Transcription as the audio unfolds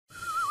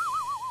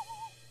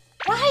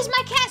Why is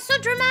my cat so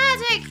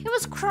dramatic? He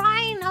was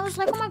crying. I was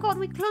like, oh my god,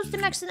 we closed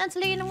him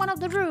accidentally in one of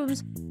the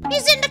rooms.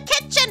 He's in the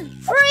kitchen,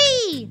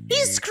 free.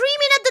 He's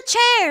screaming at the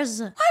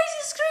chairs. Why is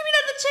he screaming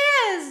at the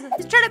chairs?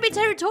 He's trying to be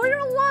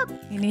territorial or what?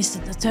 He needs to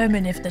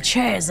determine if the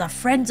chairs are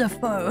friends or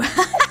foe.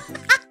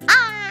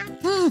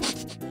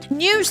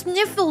 New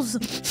sniffles.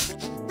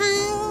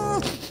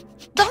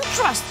 Don't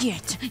trust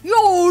yet.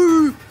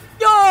 Yo!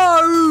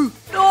 No!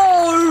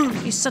 No!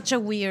 He's such a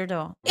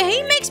weirdo.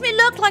 He makes me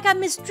look like I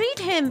mistreat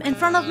him in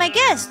front of my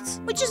guests.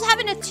 We're just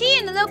having a tea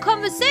and a little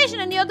conversation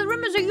and the other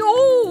room is like,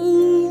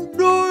 oh,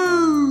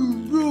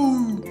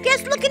 no.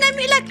 Guests looking at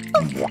me like,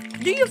 oh,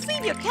 do you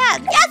feed your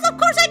cat? Yes, of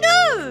course I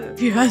do.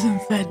 He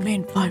hasn't fed me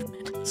in 5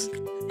 minutes.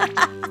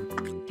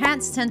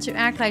 Cats tend to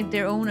act like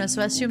their owner,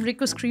 so I assume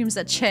Rikku screams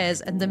at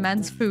chairs and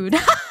demands food.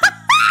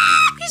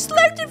 He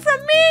slurped it from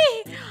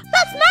me!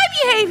 That's my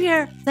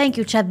behavior! Thank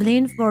you,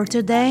 Chatblin, for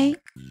today.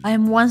 I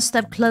am one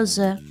step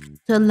closer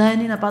to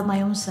learning about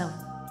my own self.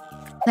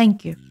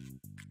 Thank you.